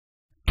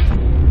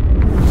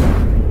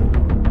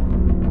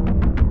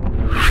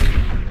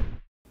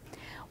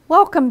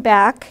Welcome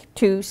back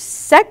to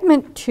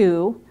segment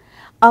 2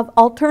 of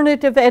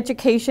alternative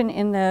education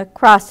in the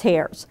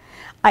crosshairs.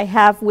 I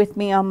have with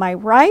me on my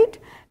right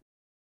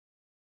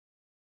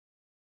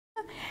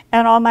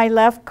and on my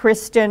left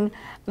Kristen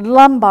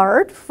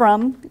Lombard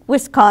from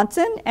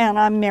Wisconsin, and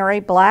I'm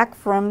Mary Black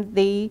from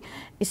the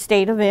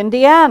state of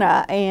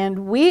Indiana,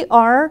 and we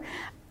are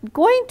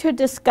going to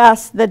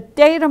discuss the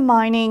data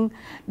mining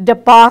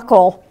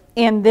debacle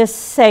in this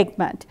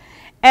segment.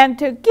 And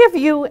to give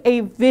you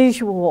a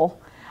visual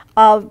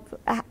of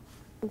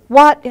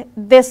what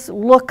this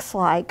looks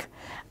like,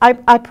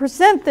 I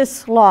present this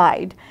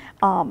slide.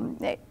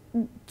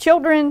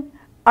 Children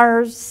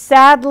are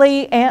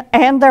sadly,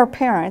 and their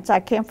parents,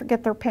 I can't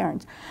forget their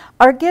parents,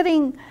 are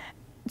getting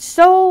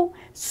so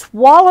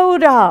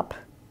swallowed up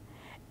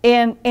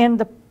in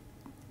the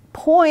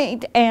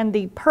point and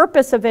the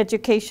purpose of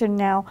education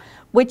now,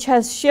 which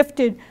has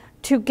shifted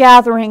to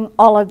gathering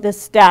all of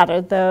this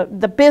data,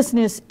 the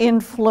business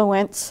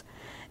influence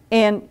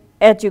in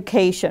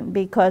education,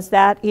 because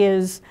that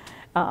is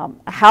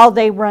how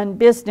they run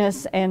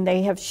business, and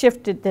they have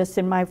shifted this.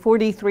 In my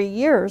 43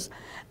 years,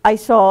 I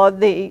saw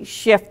the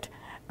shift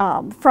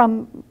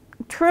from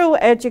true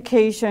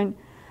education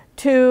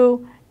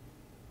to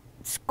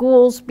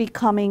schools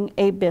becoming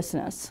a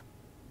business.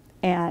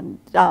 And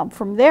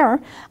from there,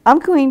 I'm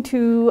going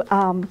to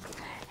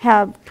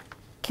have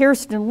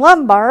Kristen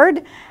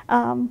Lombard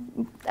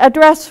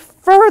address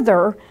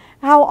further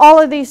how all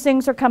of these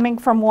things are coming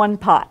from one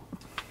pot.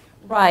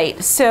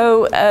 Right.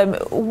 So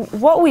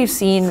what we've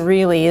seen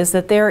really is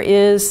that there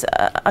is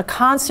a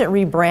constant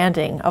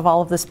rebranding of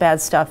all of this bad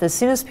stuff. As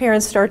soon as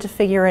parents start to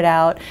figure it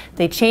out,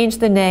 they change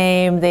the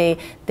name, they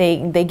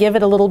give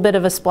it a little bit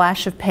of a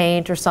splash of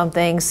paint or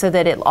something so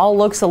that it all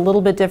looks a little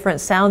bit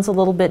different, sounds a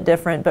little bit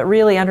different, but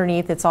really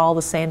underneath it's all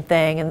the same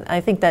thing. And I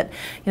think that,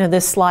 you know,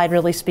 this slide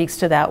really speaks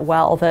to that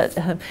well,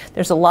 that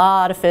there's a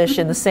lot of fish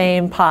in the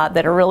same pot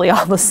that are really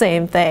all the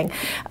same thing.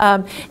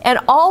 And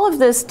all of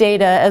this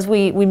data, as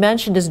we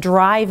mentioned, is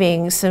driving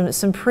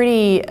some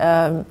pretty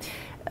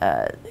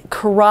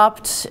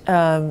corrupt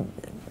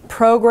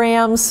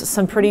programs,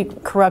 some pretty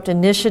corrupt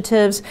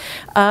initiatives,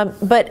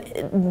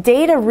 but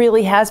data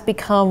really has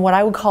become what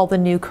I would call the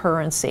new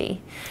currency.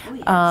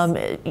 Oh,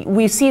 yes.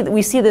 We see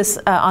this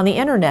on the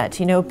internet.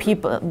 You know,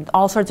 people,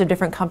 all sorts of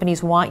different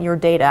companies want your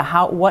data,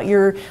 what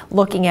you're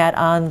looking at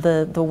on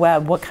the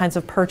web, what kinds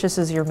of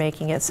purchases you're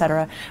making,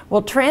 etc.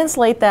 Well,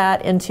 translate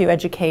that into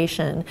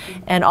education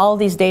and all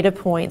these data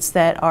points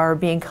that are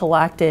being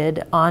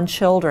collected on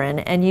children,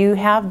 and you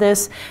have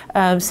this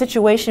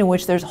situation in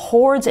which there's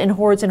hordes and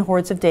hordes and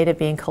hordes of data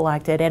being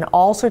collected, and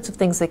all sorts of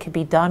things that can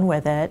be done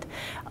with it,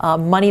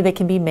 money that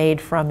can be made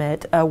from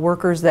it,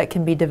 workers that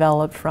can be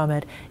developed from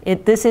it.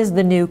 This is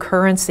the new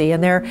currency,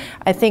 and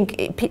I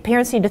think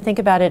parents need to think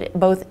about it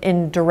both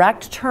in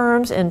direct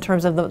terms, in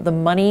terms of the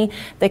money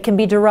that can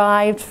be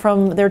derived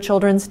from their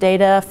children's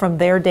data, from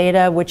their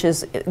data, which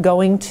is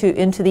going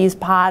into these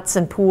pots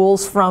and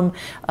pools from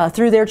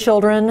through their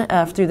children,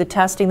 through the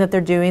testing that they're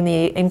doing,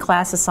 the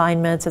in-class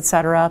assignments,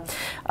 etc.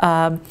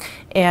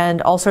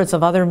 And all sorts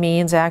of other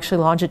means, actually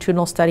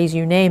longitudinal studies,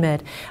 you name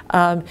it.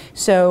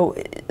 So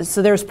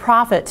there's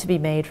profit to be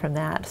made from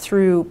that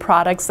through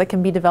products that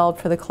can be developed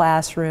for the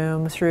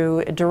classroom,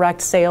 through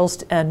direct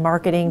sales and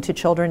marketing to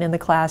children in the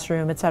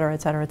classroom, et cetera,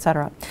 et cetera, et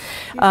cetera.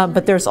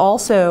 But there's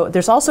also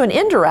an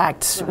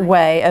indirect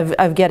way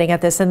of getting at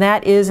this, and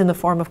that is in the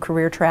form of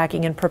career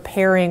tracking and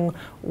preparing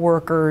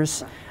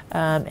workers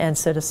and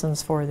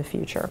citizens for the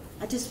future.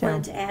 I just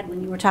wanted to add,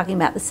 when you were talking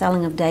about the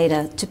selling of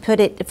data, to put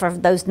it for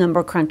those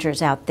number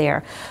crunchers out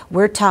there,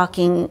 we're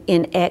talking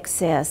in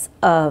excess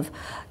of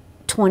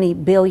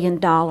 $20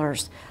 billion.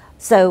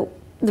 So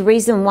the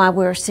reason why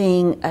we're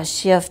seeing a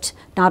shift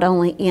not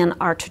only in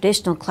our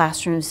traditional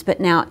classrooms but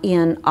now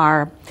in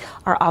our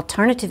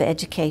alternative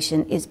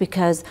education is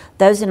because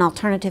those in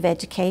alternative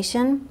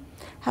education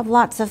have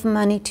lots of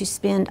money to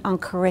spend on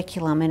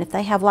curriculum, and if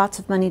they have lots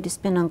of money to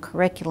spend on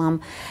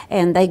curriculum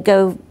and they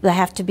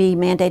have to be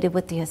mandated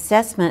with the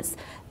assessments,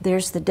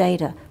 there's the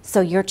data. So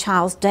your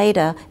child's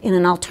data in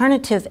an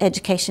alternative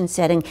education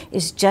setting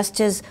is just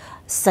as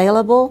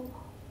saleable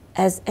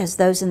as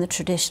those in the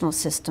traditional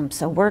system.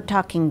 So we're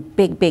talking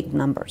big, big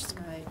numbers.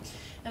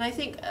 And I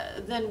think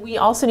then we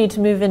also need to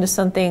move into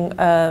something,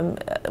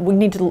 we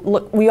need to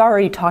look, we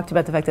already talked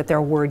about the fact that there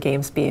are word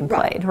games being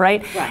played,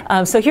 right?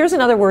 So here's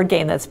another word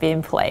game that's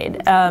being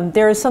played.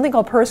 There is something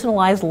called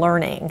personalized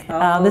learning.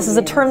 This is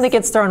a term that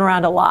gets thrown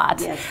around a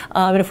lot. Yes.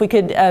 And if we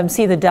could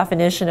see the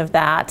definition of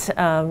that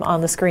on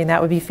the screen, that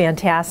would be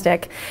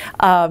fantastic.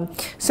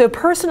 So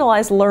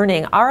personalized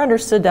learning, our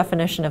understood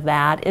definition of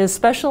that is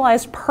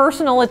specialized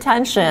personal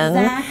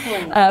attention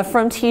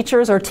from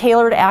teachers or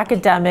tailored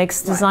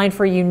academics designed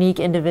for unique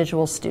individual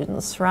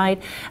students,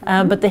 right?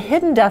 But the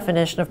hidden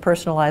definition of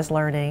personalized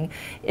learning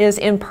is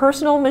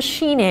impersonal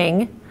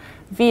machining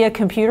via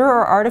computer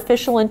or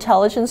artificial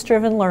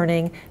intelligence-driven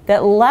learning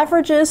that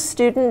leverages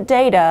student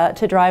data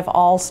to drive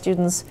all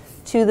students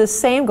to the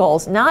same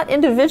goals, not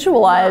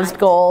individualized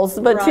goals,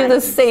 but to the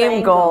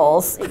same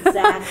goals.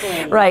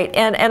 Exactly. Right,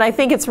 and I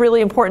think it's really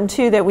important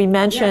too that we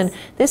mention,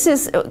 this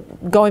is,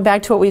 going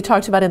back to what we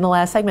talked about in the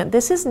last segment,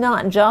 this is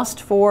not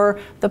just for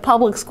the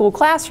public school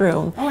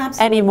classroom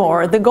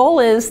anymore. The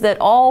goal is that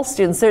all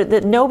students,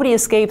 that nobody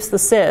escapes the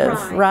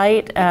sieve,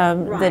 right?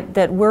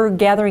 That we're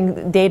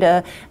gathering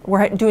data,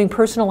 we're doing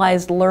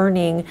personalized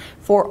learning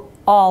for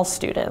all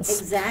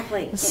students.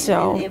 Exactly.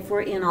 So, and if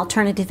we're in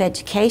alternative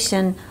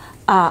education,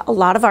 a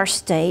lot of our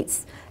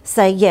states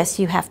say, yes,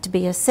 you have to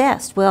be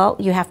assessed. Well,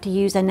 you have to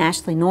use a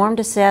nationally normed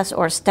assess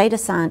or a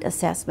state-assigned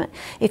assessment.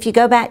 If you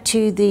go back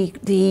to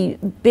the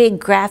big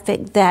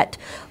graphic that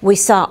we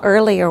saw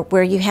earlier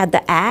where you had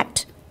the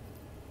ACT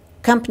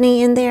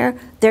company in there,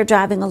 they're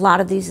driving a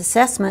lot of these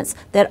assessments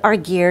that are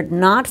geared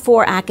not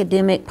for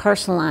academic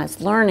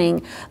personalized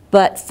learning,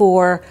 but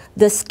for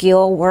the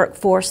skill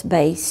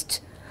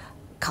workforce-based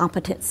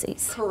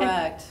competencies.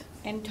 correct.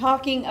 And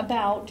talking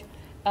about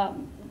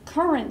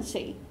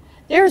currency,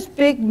 there's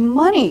big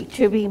money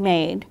to be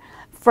made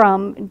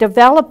from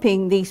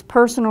developing these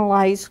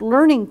personalized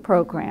learning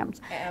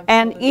programs.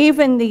 And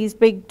even these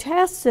big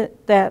tests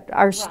that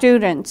our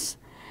students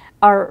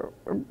are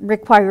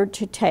required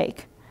to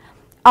take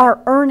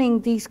are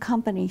earning these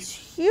companies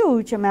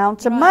huge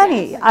amounts of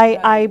money.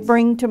 I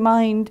bring to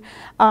mind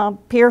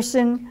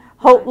Pearson,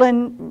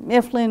 Hoatland,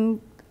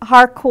 Mifflin,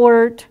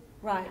 Harcourt.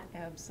 Right.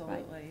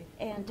 Absolutely.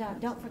 And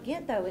don't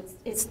forget, though,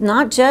 it's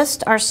not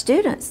just our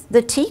students,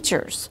 the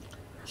teachers,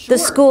 the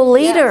school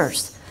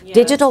leaders. Yes.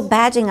 Digital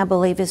badging, I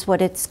believe, is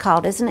what it's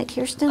called, isn't it,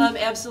 Kirsten?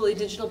 Absolutely.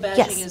 Digital badging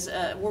Yes. is,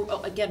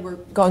 we're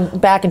going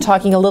back and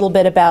talking a little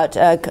bit about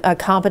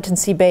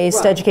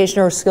competency-based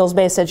education or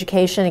skills-based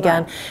education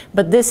again.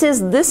 But this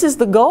is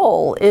the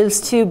goal, is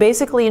to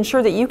basically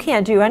ensure that you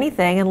can't do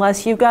anything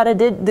unless you've got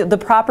the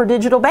proper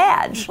digital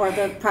badge. Or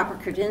the proper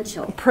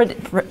credential.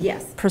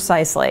 Yes.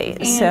 Precisely.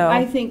 And So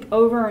I think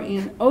over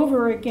and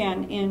over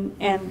again,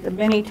 and the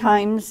many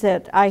times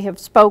that I have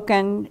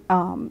spoken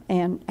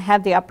and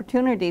had the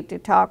opportunity to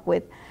talk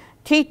with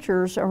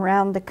teachers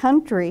around the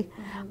country,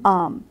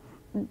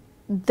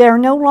 they're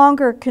no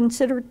longer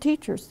considered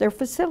teachers, they're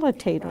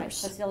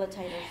facilitators.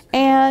 Facilitators.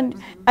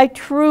 And a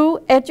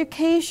true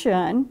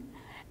education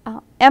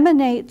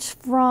emanates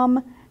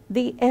from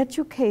the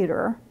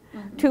educator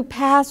to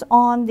pass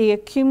on the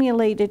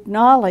accumulated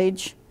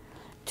knowledge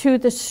to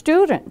the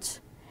students.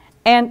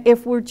 And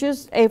if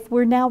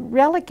we're now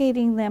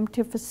relegating them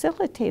to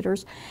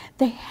facilitators,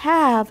 they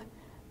have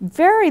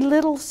very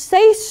little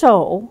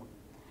say-so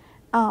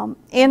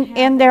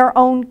in their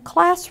own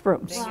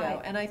classrooms.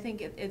 Bingo. And I think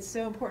it's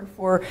so important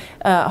for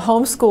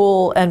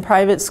homeschool and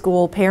private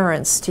school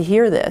parents to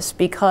hear this,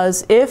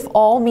 because if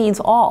all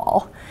means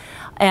all,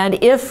 and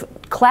if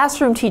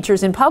classroom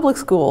teachers in public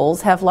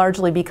schools have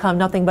largely become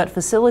nothing but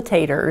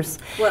facilitators,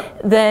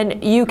 then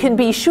you can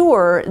be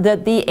sure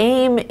that the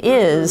aim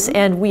is,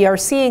 and we are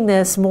seeing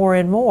this more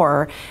and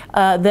more,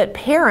 that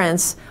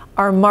parents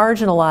are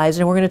marginalized,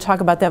 and we're going to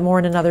talk about that more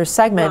in another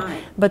segment,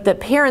 but that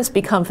parents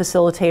become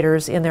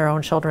facilitators in their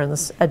own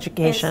children's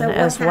education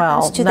as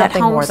well. To that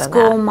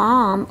homeschool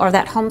mom or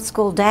that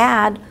homeschool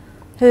dad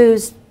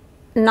who's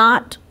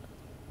not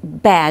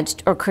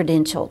badged or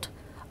credentialed?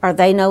 Are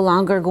they no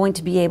longer going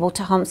to be able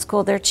to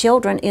homeschool their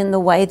children in the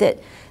way that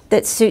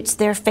suits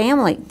their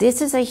family?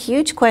 This is a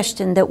huge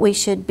question that we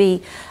should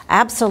be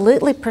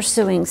absolutely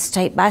pursuing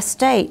state by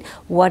state.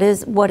 What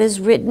is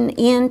written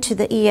into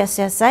the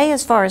ESSA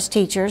as far as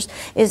teachers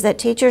is that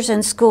teachers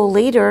and school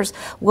leaders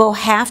will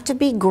have to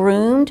be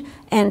groomed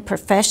and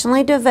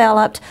professionally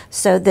developed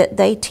so that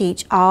they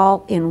teach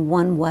all in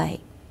one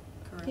way.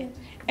 Yeah.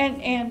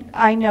 And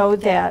I know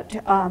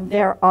that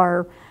there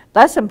are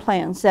lesson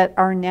plans that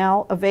are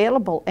now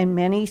available, and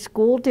many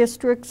school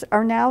districts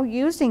are now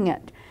using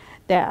it.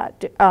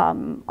 That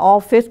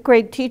all fifth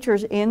grade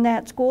teachers in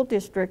that school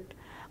district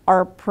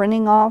are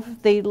printing off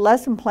the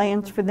lesson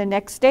plans for the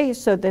next day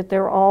so that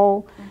they're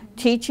all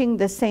teaching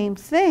the same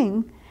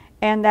thing,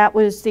 and that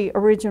was the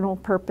original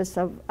purpose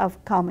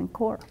of Common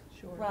Core.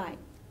 Right.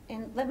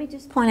 And let me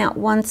just point out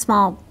one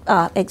small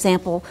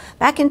example.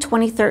 Back in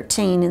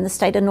 2013 in the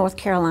state of North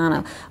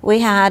Carolina, we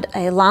had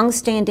a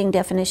long-standing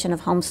definition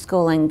of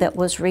homeschooling that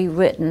was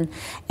rewritten,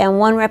 and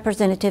one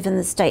representative in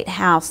the state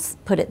house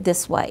put it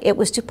this way: it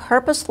was to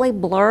purposely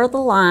blur the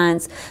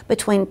lines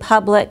between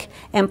public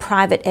and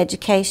private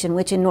education,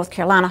 which in North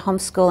Carolina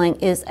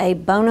homeschooling is a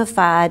bona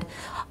fide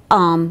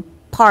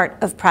part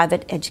of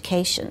private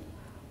education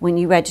when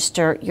you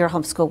register your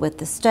homeschool with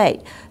the state.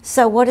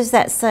 So what is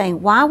that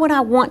saying? Why would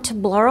I want to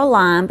blur a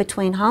line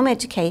between home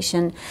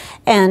education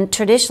and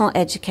traditional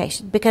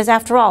education? Because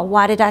after all,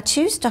 why did I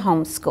choose to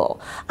homeschool?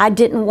 I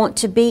didn't want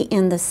to be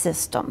in the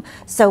system.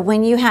 So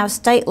when you have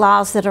state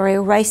laws that are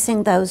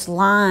erasing those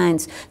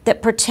lines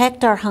that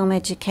protect our home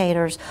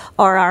educators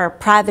or our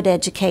private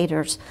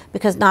educators,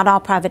 because not all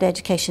private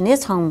education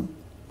is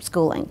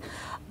homeschooling,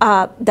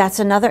 that's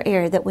another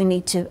area that we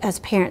need to, as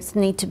parents,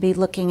 need to be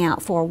looking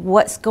out for.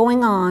 What's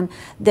going on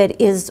that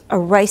is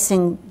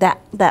erasing that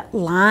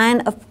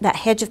line of that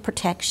hedge of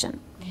protection.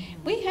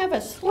 We have a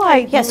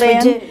slide, Yes, we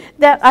Lynn, do.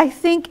 that I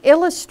think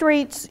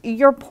illustrates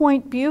your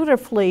point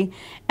beautifully,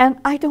 and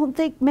I don't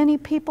think many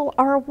people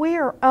are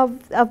aware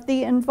of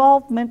the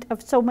involvement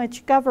of so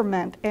much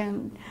government.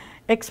 And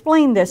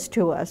explain this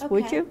to us,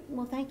 would you?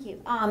 Well, thank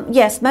you.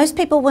 Yes, most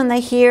people, when they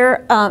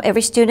hear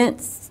Every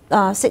Student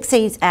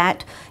Succeeds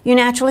Act, you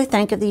naturally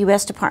think of the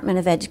U.S. Department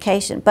of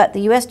Education, but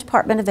the U.S.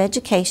 Department of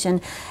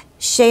Education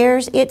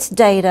shares its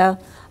data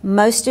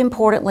most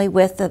importantly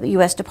with the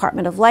U.S.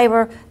 Department of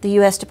Labor, the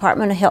U.S.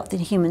 Department of Health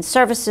and Human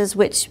Services,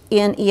 which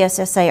in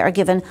ESSA are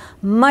given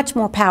much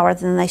more power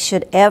than they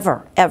should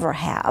ever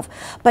have.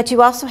 But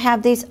you also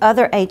have these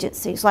other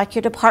agencies like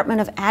your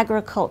Department of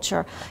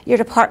Agriculture, your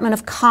Department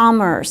of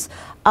Commerce,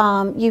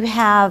 you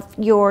have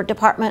your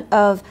Department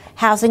of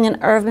Housing and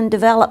Urban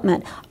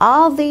Development.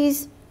 All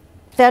these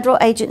federal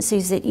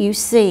agencies that you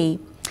see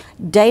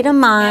data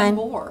mine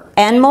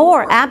and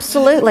more,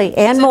 absolutely,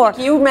 and more.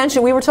 You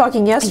mentioned, we were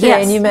talking yesterday,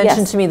 and you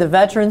mentioned to me the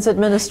Veterans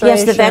Administration.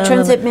 Yes, the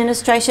Veterans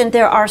Administration.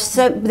 There are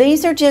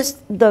these are just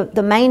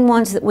the main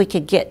ones that we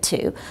could get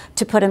to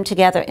put them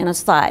together in a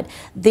slide.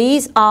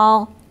 These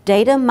all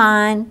data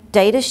mine,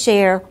 data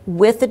share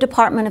with the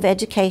Department of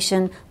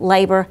Education,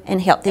 Labor,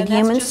 and Health and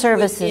Human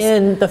Services.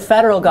 In the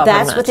federal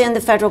government. That's within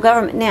the federal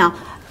government. Now,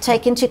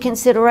 take into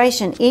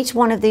consideration, each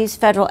one of these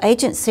federal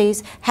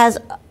agencies has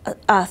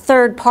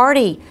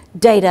third-party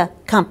data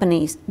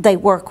companies they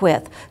work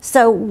with.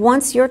 So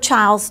once your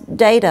child's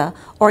data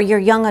or your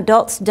young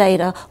adult's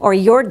data or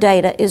your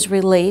data is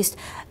released,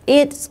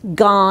 it's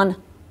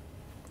gone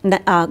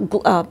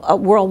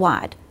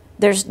worldwide.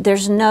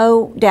 There's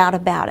no doubt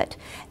about it.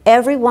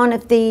 Every one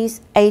of these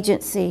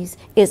agencies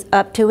is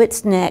up to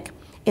its neck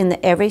in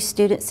the Every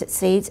Student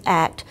Succeeds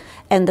Act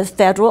and the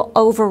federal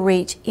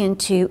overreach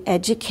into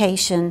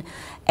education.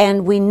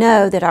 And we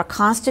know that our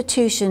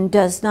Constitution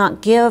does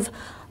not give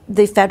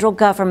the federal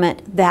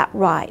government that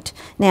right.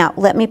 Now,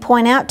 let me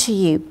point out to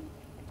you,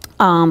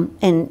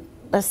 and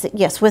let's see,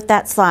 yes, with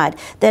that slide,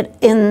 that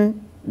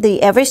in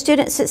the Every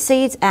Student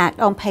Succeeds Act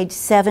on page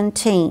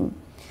 17,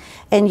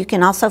 and you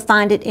can also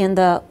find it in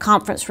the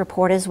conference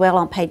report as well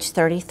on page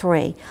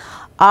 33,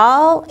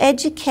 all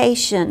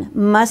education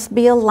must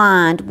be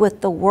aligned with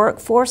the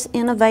Workforce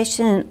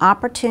Innovation and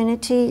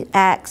Opportunity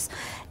Act's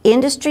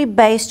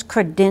industry-based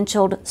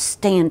credentialed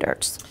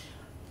standards.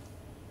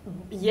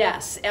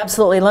 Yes,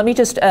 absolutely. Let me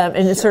just, in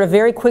a sort of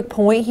very quick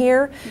point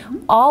here,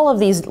 all of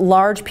these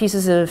large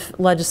pieces of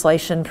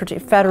legislation,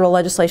 federal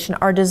legislation,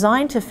 are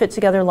designed to fit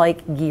together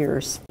like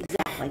gears.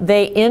 Exactly.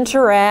 They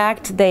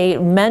interact, they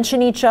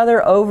mention each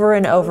other over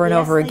and over and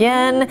over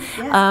again.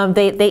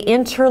 They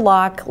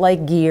interlock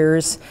like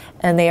gears,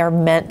 and they are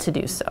meant to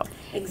do so.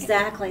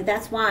 Exactly.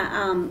 That's why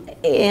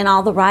in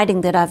all the writing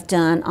that I've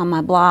done on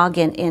my blog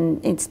and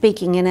in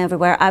speaking and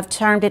everywhere, I've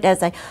termed it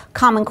as a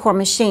Common Core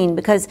machine,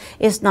 because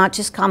it's not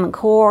just Common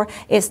Core,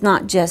 it's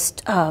not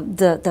just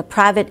the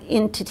private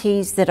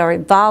entities that are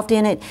involved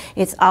in it,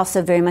 it's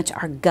also very much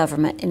our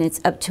government, and it's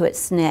up to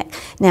its neck.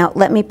 Now,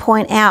 let me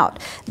point out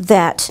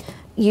that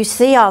you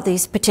see all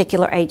these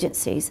particular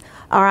agencies.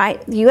 All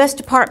right, the U.S.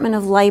 Department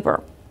of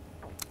Labor,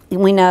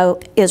 we know,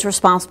 is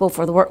responsible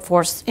for the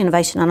Workforce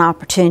Innovation and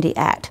Opportunity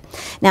Act.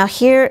 Now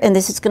here, and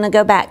this is going to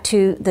go back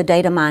to the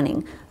data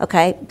mining,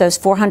 okay? Those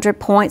 400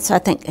 points, I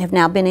think, have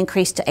now been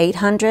increased to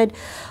 800.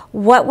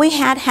 What we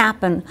had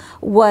happen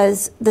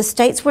was the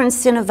states were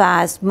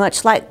incentivized,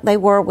 much like they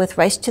were with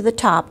Race to the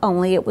Top,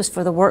 only it was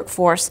for the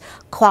Workforce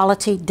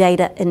Quality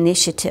Data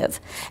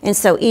Initiative. And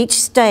so each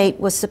state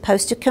was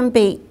supposed to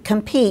compete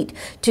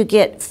to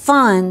get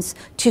funds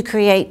to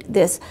create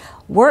this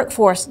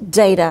workforce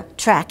data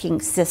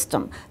tracking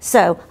system.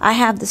 So I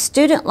have the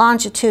student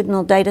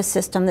longitudinal data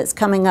system that's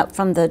coming up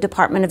from the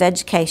Department of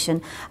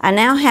Education. I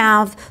now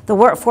have the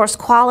Workforce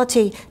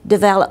Quality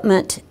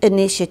Development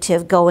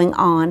Initiative going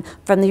on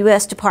from the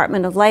U.S.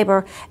 Department of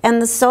Labor, and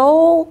the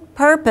sole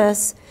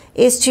purpose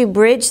is to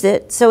bridge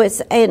it so it's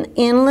an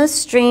endless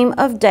stream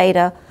of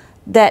data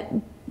that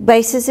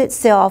bases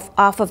itself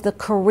off of the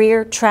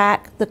career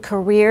track, the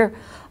career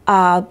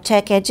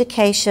tech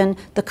education,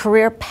 the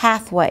career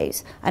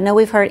pathways. I know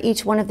we've heard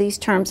each one of these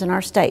terms in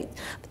our state.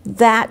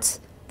 That's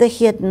the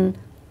hidden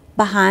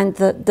behind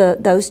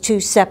those two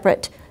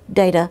separate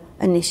data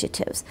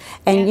initiatives.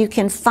 And you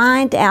can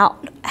find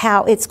out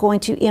how it's going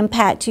to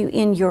impact you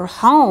in your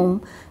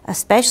home,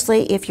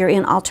 especially if you're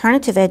in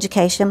alternative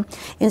education,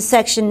 in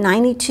section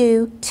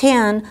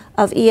 9210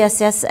 of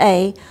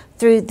ESSA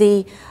through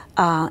the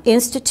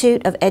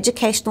Institute of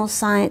Educational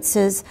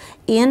Sciences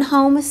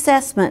in-home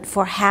assessment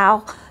for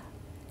how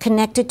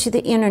connected to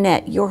the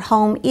internet your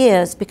home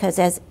is, because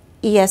as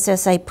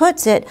ESSA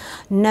puts it,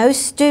 no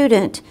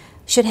student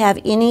should have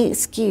any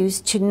excuse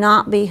to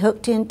not be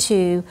hooked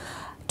into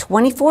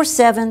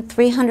 24/7,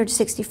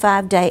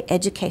 365-day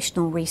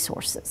educational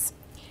resources.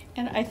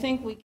 And I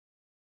think we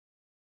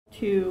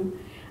to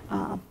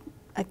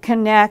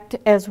connect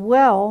as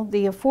well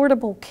the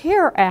Affordable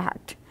Care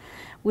Act,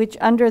 which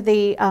under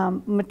the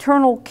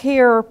maternal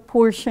care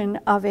portion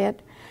of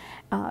it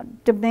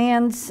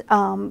demands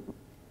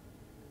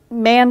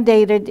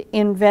mandated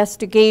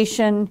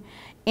investigation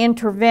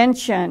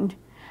intervention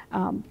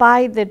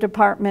by the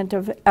Department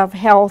of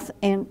Health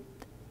and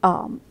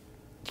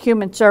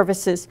Human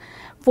Services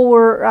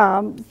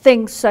for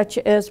things such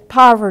as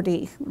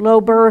poverty,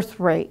 low birth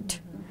rate,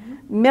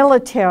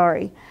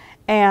 military,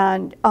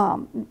 and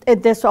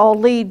this all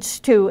leads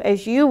to,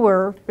 as you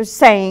were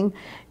saying,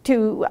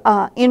 to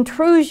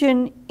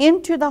intrusion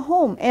into the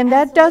home. And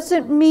that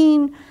doesn't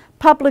mean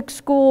public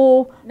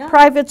school,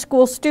 private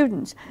school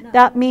students.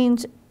 That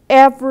means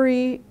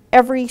every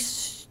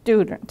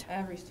student.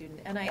 Every student.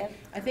 And I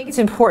think it's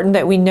important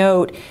that we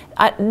note,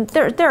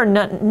 there are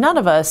none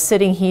of us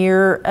sitting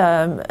here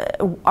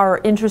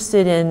are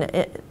interested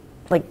in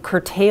like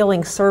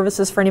curtailing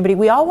services for anybody.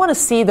 We all want to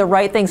see the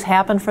right things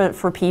happen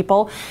for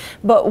people,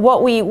 but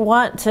what we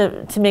want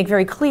to make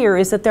very clear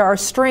is that there are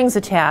strings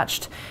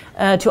attached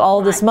to all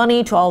of this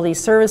money, to all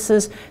these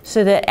services,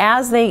 so that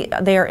as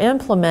they are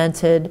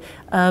implemented,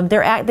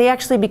 they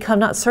actually become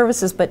not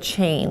services but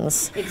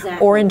chains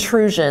or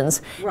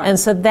intrusions, and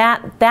so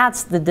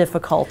that's the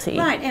difficulty.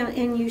 Right,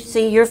 and you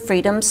see your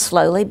freedom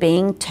slowly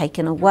being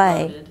taken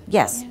away.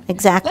 Yes,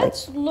 exactly.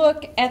 Let's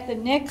look at the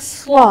next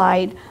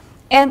slide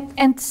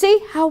and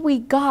see how we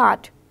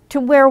got to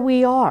where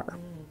we are.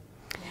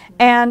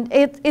 And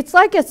it's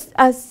like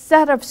a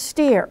set of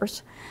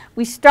stairs.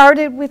 We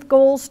started with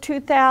Goals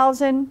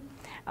 2000.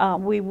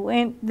 We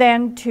went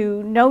then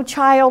to No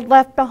Child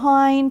Left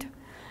Behind.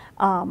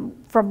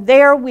 From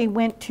there, we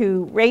went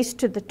to Race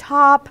to the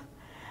Top.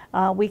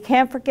 We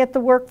can't forget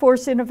the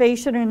Workforce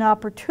Innovation and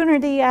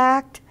Opportunity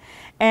Act.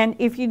 And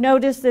if you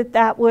notice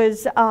that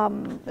was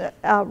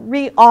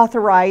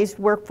reauthorized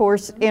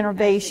Workforce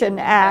Innovation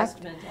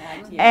Act.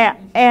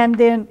 And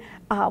then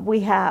we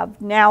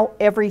have now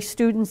Every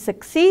Student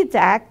Succeeds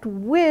Act,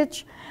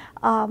 which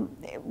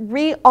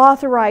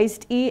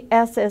reauthorized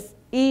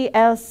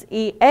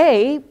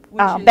ESEA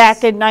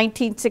back in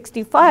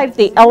 1965,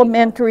 the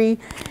Elementary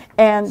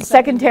and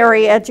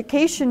Secondary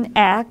Education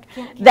Act,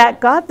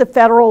 that got the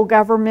federal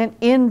government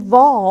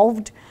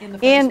involved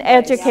in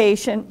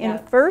education in the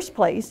first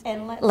place.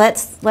 And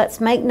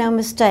let's make no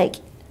mistake,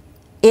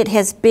 it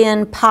has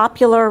been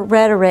popular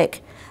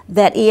rhetoric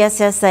that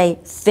ESSA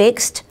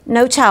fixed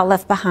No Child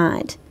Left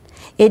Behind.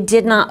 It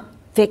did not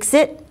fix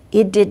it,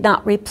 it did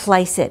not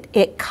replace it,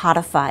 it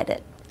codified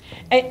it.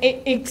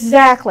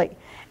 Exactly.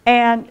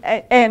 And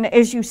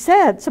as you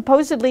said,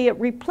 supposedly it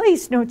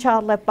replaced No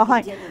Child Left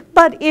Behind.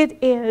 But it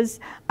is,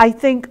 I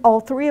think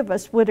all three of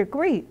us would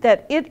agree,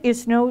 that it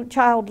is No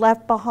Child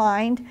Left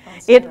Behind.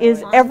 It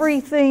is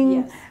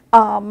everything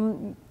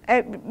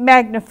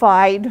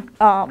magnified,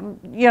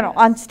 you know,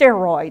 on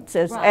steroids,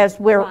 as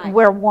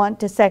we're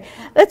wont to say.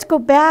 Let's go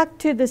back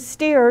to the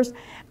stairs,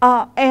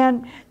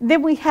 and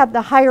then we have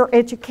the Higher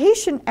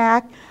Education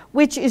Act,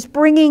 which is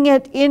bringing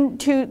it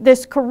into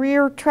this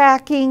career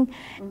tracking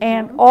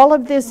and all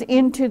of this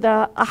into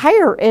the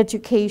higher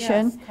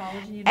education. Yes,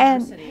 college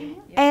and university.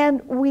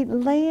 And we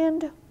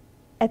land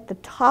at the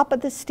top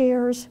of the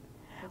stairs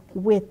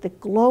with the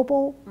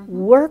global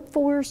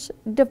workforce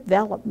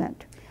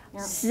development.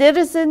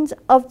 Citizens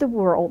of the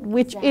world,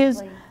 which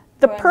is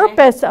the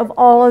purpose of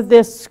all of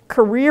this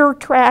career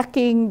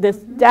tracking, this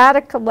data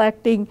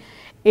collecting,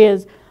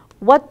 is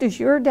what does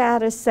your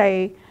data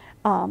say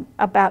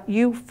about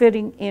you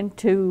fitting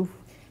into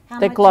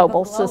the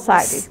global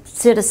society?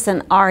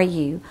 Citizen are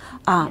you?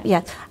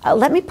 Yes.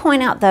 Let me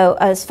point out, though,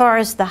 as far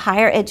as the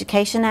Higher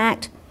Education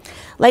Act,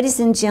 ladies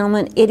and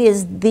gentlemen, it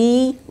is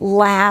the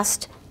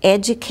last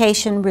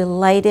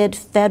education-related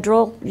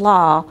federal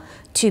law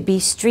to be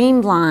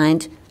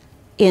streamlined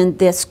in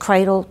this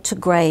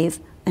cradle-to-grave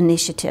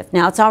initiative.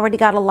 Now, it's already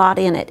got a lot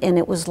in it, and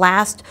it was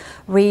last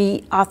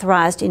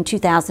reauthorized in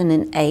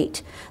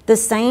 2008. The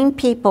same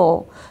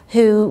people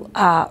who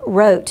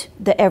wrote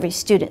the Every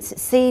Student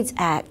Succeeds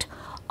Act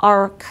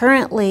are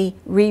currently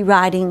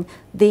rewriting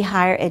the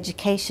Higher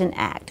Education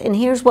Act. And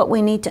here's what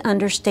we need to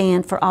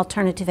understand for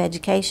alternative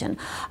education.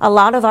 A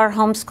lot of our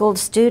homeschooled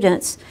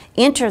students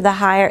enter the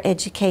Higher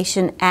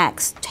Education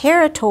Act's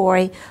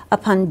territory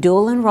upon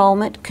dual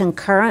enrollment,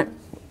 concurrent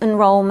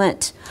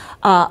enrollment,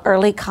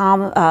 early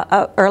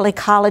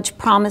college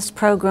promise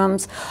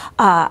programs,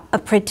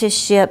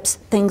 apprenticeships,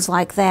 things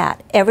like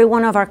that. Every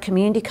one of our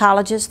community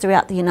colleges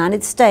throughout the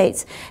United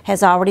States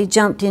has already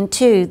jumped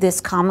into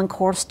this Common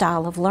Core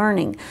style of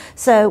learning.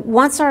 So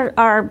once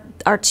our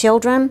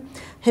children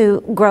who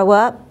grow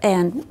up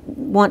and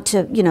want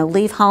to, you know,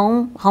 leave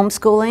home,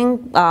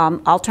 homeschooling,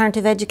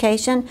 alternative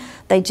education,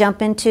 they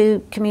jump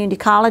into community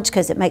college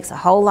because it makes a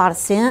whole lot of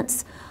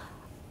sense.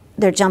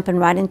 They're jumping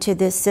right into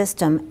this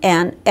system,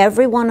 and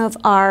every one of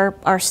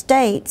our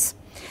states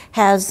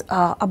has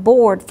a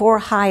board for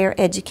higher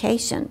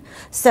education.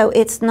 So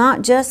it's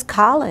not just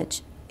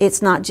college,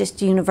 it's not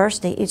just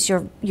university, it's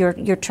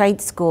your trade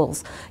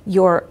schools,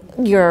 your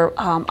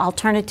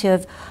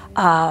alternative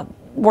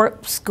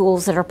work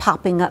schools that are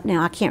popping up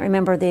now. I can't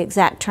remember the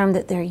exact term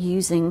that they're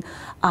using.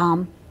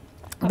 But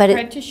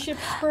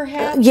apprenticeships,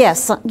 perhaps?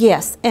 Yes,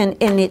 and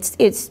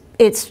it's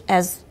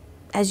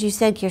as you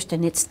said,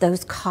 Kirsten, it's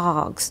those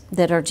cogs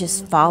that are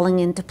just falling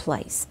into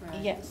place.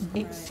 Yes,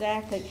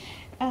 exactly.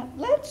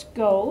 Let's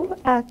go,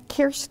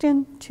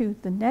 Kirsten, to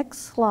the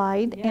next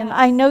slide. Yes. And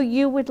I know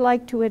you would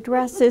like to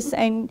address this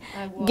and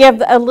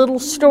give a little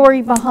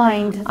story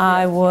behind.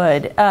 I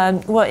would.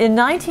 Well, in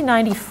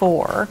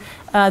 1994,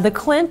 the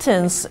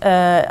Clintons,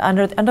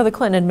 under the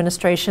Clinton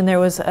administration, there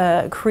was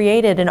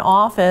created an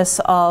office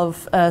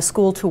of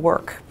school to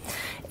work.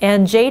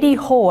 And J.D.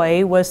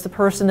 Hoy was the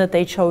person that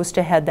they chose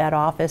to head that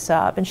office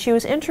up. And she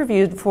was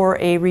interviewed for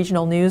a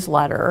regional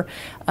newsletter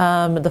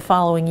the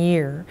following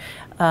year.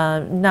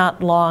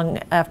 Not long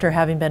after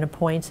having been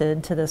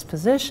appointed to this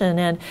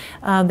position,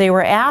 and they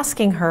were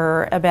asking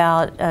her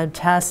about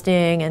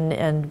testing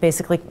and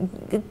basically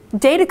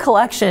data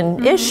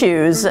collection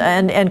issues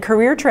and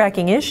career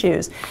tracking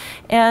issues,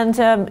 and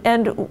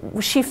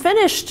she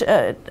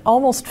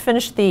almost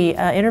finished the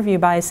interview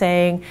by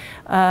saying,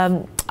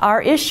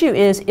 our issue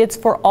is it's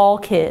for all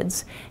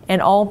kids,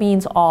 and all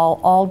means all.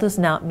 All does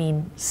not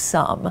mean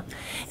some.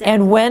 Exactly.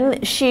 And when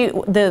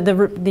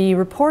the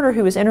reporter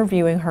who was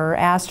interviewing her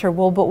asked her,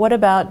 well, but what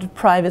about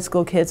private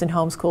school kids and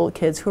homeschool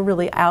kids who are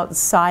really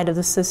outside of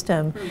the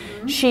system?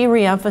 She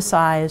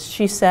reemphasized,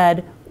 she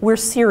said, we're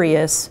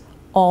serious,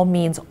 all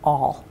means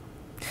all.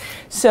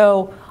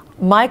 So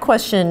my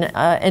question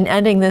in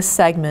ending this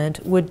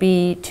segment would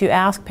be to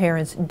ask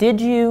parents, did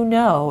you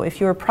know,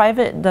 if you're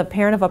the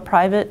parent of a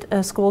private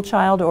school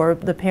child or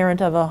the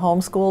parent of a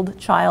homeschooled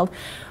child,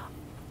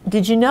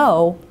 did you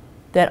know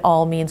that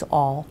all means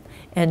all?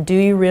 And do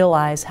you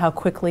realize how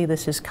quickly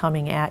this is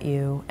coming at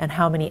you and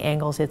how many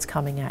angles it's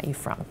coming at you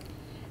from?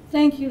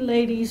 Thank you,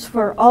 ladies,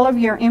 for all of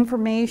your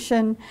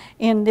information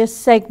in this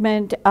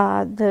segment,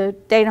 the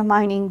data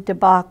mining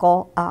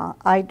debacle.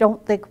 I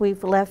don't think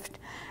we've left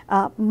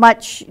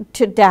much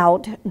to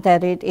doubt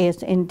that it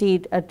is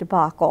indeed a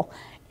debacle.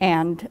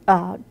 And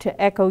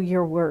to echo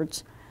your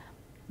words,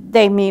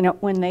 they mean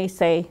it when they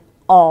say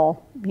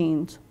all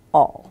means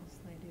all.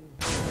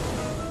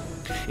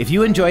 If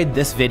you enjoyed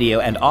this video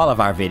and all of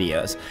our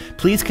videos,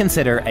 please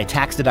consider a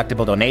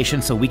tax-deductible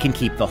donation so we can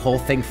keep the whole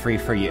thing free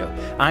for you.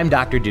 I'm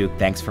Dr. Duke.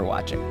 Thanks for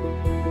watching.